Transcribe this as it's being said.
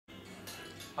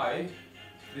Hi,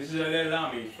 this is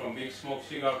Al-Lami from Big Smoke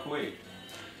Cigar Kuwait.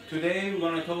 Today we're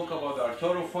going to talk about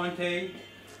Arturo Fuente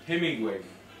Hemingway.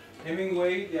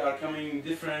 Hemingway, they are coming in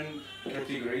different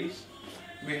categories.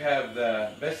 We have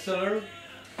the bestseller,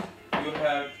 you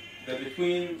have the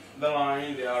between the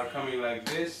line, they are coming like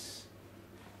this,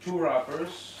 two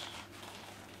wrappers.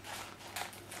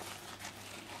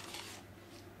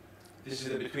 This is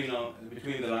the between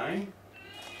the line.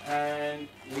 And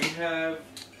we have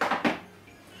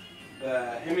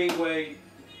the Hemingway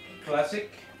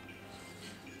Classic.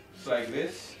 It's like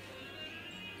this.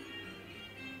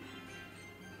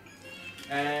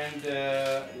 And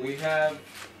we have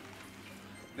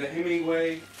the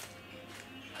Hemingway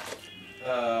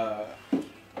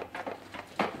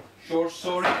short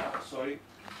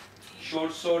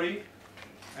story,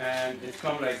 and it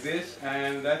comes like this,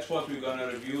 and that's what we're gonna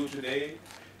review today,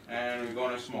 and we're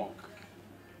gonna smoke.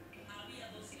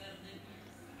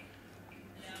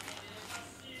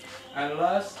 And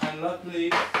last and not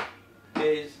least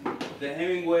is the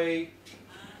Hemingway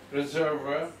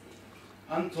Reservoir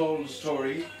Untold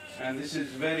Story, and this is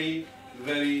very,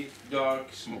 very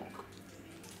dark smoke.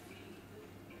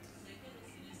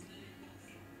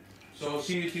 So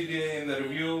see you today in the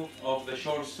review of the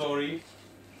short story.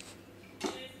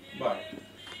 Bye.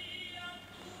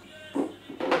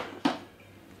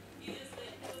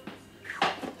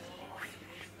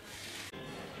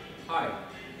 Hi.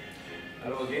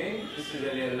 Hello again, this is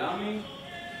Al-Lami.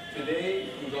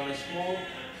 Today we're going to smoke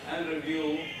and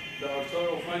review the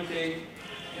Arturo Fuente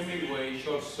Hemingway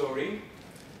short story,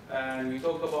 and we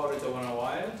talk about it in a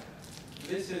while.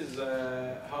 This is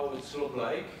how it's look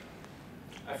like.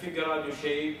 A figurado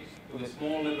shape with a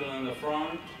small nibble in the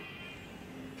front.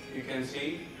 You can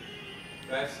see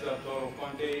that's the Arturo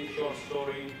Fuente short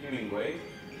story Hemingway.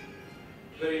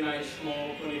 Very nice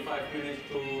smoke, 25 minutes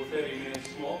to 30 minutes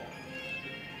smoke.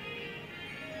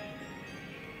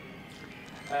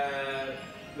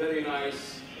 Very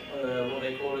nice, what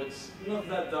they call it, not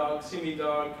that dark,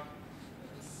 semi-dark,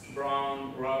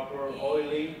 brown wrapper,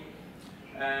 oily,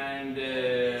 and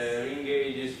ring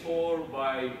gauge is 4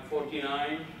 by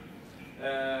 49,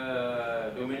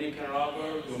 Dominican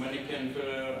wrapper, Dominican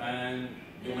filler, and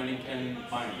Dominican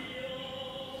pine.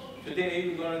 Today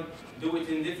we're going to do it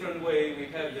in different way. We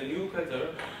have the new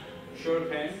cutter, short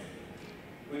pen.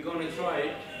 We're going to try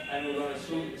it, and we're going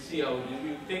to see how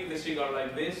you take the cigar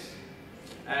like this,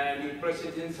 and you press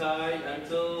it inside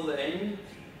until the end,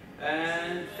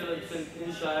 and fill it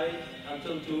inside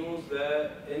until towards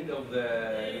the end of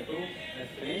the nipple and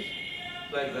finish,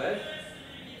 like that.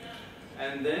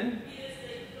 And then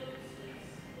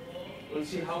we'll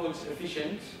see how it's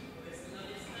efficient.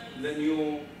 The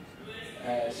new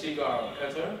cigar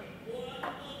cutter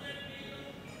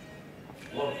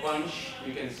or punch,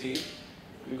 you can see.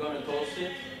 We're going to toast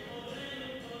it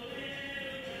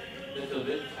a little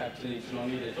bit. Actually, it's no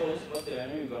need a toast, but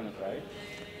we're going to try it.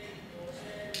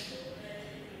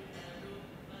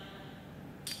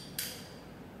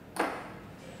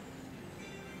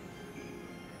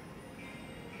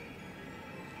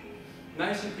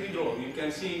 Nice and pre-drawn. You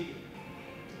can see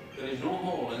there is no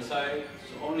hole inside.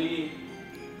 It's only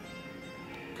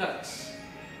cuts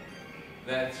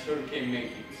that can make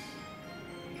it,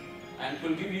 and it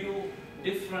will give you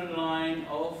different line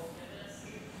of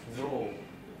draw.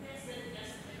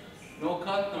 No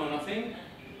cut, no nothing,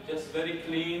 just very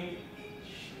clean,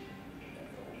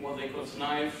 what they call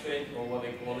knife shape, or what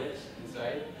they call it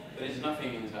inside. There is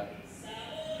nothing inside.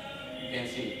 You can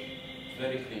see it. It's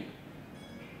very clean.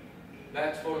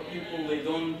 That's for people they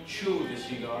don't chew the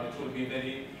cigar. It will be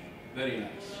very, very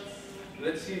nice.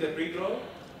 Let's see the pre-draw.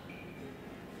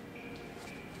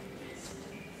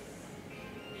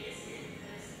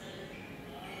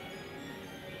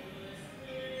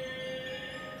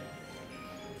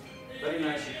 Very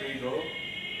nice pre-draw.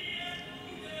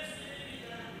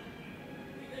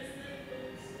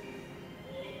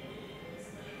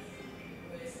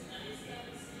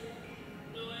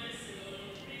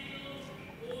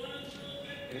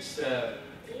 It's a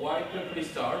white purple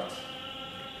start.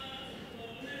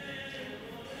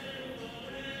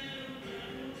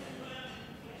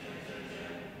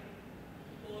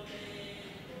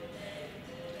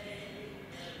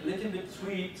 A little bit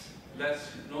sweet.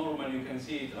 That's normal, you can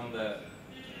see it on the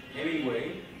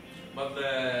Hemingway, but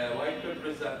the white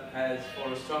pepper that has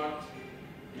for a start,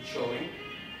 it's showing.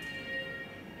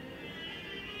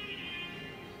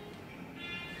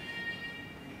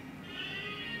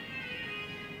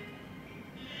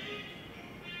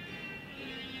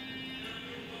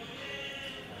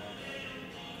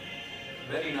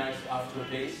 Very nice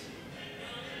aftertaste.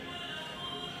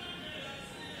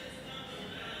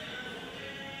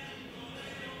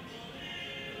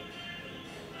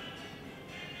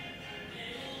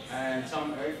 and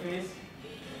some earthiness.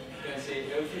 You can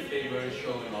say earthy flavor is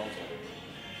showing also.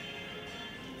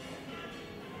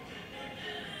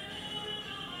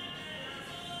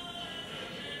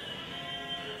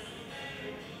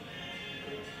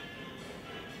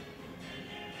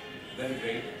 Very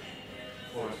great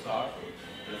for a start.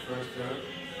 The first herb,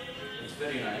 it's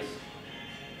very nice.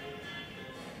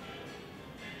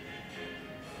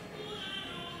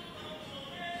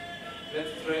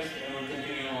 Let's rest and we'll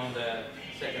continue on the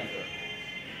second herb.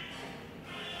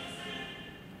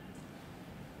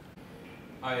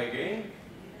 Hi again.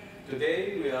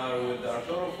 Today we are with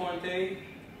Arturo Fuente,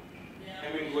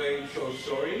 Hemingway short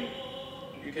story.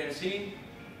 You can see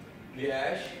the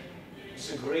ash.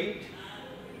 It's a great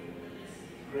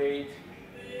gray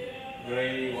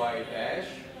white ash,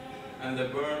 and the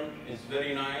burn is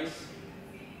very nice,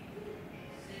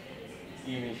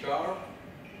 even sharp.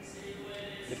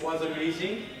 It was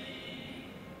amazing.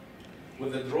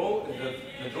 With the draw,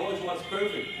 the draw was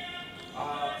perfect.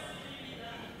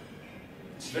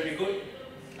 It's very good.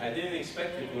 I didn't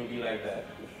expect it would be like that.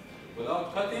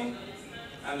 Without cutting,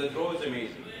 and the draw is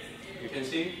amazing. You can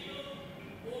see.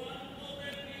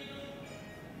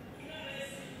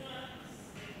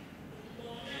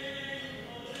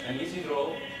 An easy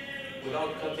draw,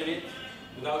 without cutting it,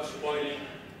 without spoiling.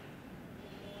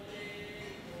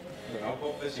 Now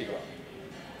pop the cigar.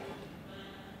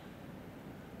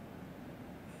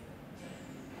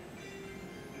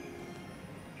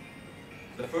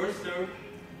 The first herb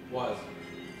was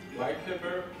white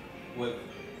pepper with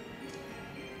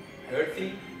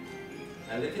earthy,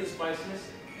 a little spiciness,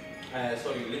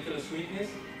 little sweetness,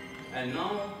 and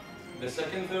now the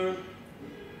second herb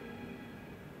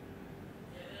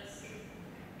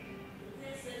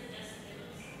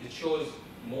it shows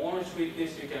more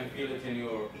sweetness. You can feel it in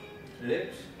your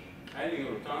lips and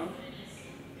your tongue,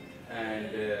 and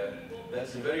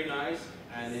that's very nice,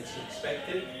 and it's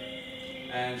expected.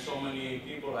 And so many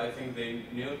people, I think, they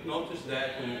notice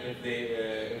that if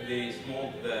they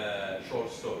smoke the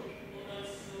short story.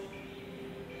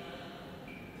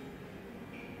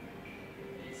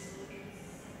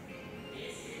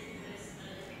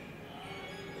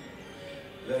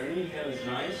 The inhale is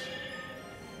nice,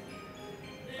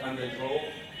 and the draw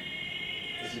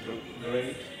is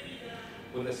great,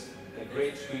 with a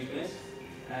great sweetness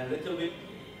and a little bit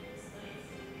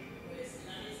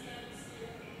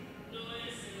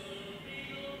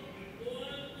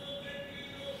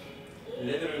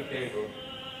leathery flavor.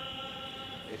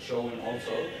 It's showing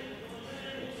also.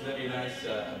 It's very nice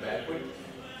backward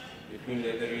between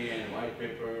leathery and white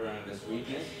pepper and the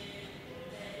sweetness.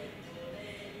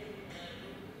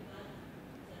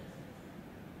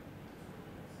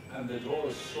 And the draw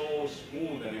is so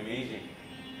smooth and amazing,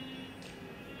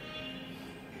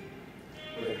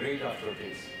 with a great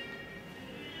aftertaste.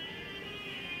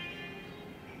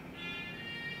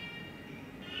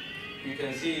 You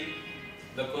can see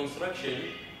the construction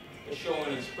is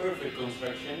showing its perfect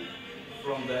construction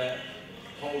from the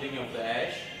holding of the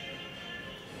ash.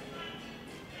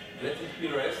 Let it be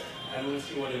rest, and we'll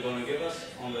see what it's going to give us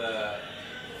on the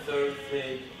third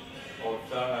take or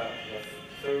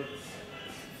third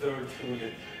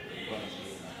unit.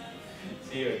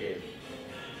 See you again.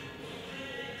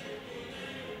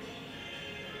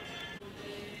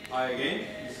 Hi again,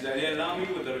 this is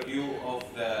Al-Lami with a review of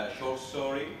the short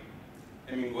story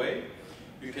Hemingway.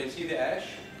 You can see the ash.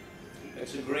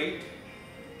 It's a great,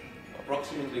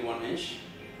 approximately 1 inch,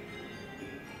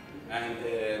 and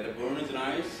the burn is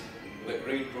nice with a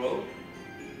great draw.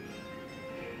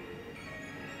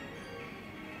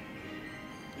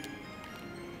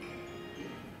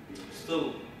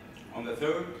 Still, on the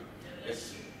third,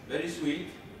 it's very sweet,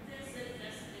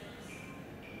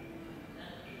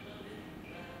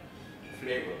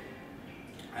 flavor,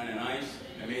 and a nice,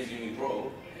 amazing draw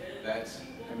that's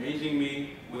amazing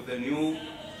me with the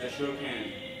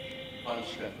sugarcane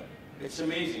punch pepper. It's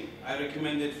amazing. I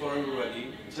recommend it for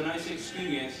everybody. It's a nice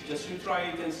experience. Just you try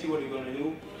it and see what you're gonna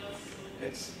do.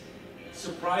 It's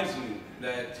surprising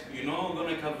that you're not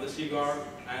gonna cut the cigar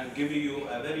and give you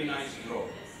a very nice draw.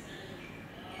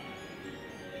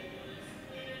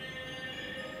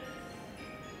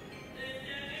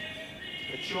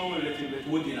 It's showing a little bit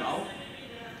woody now,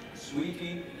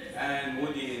 sweety and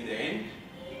woody in the end.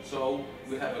 So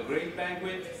we have a great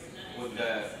banquet with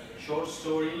the short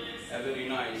story, a very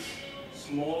nice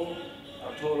small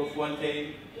Arturo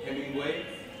Fuente Hemingway.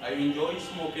 I enjoyed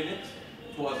smoking it.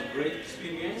 It was a great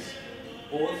experience,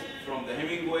 both from the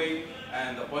Hemingway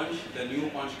and the punch, the new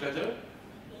punch cutter.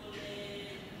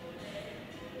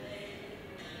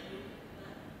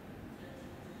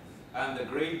 And the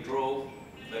great draw,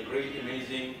 the great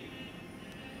amazing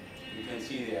can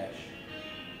see the ash.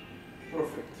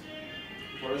 Perfect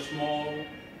for a small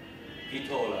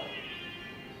vitola.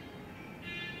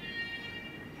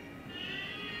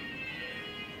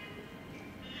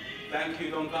 Thank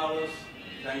you, Don Carlos.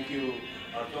 Thank you,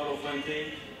 Arturo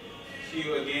Fuente. See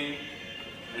you again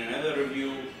in another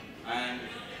review and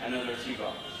another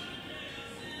cigar.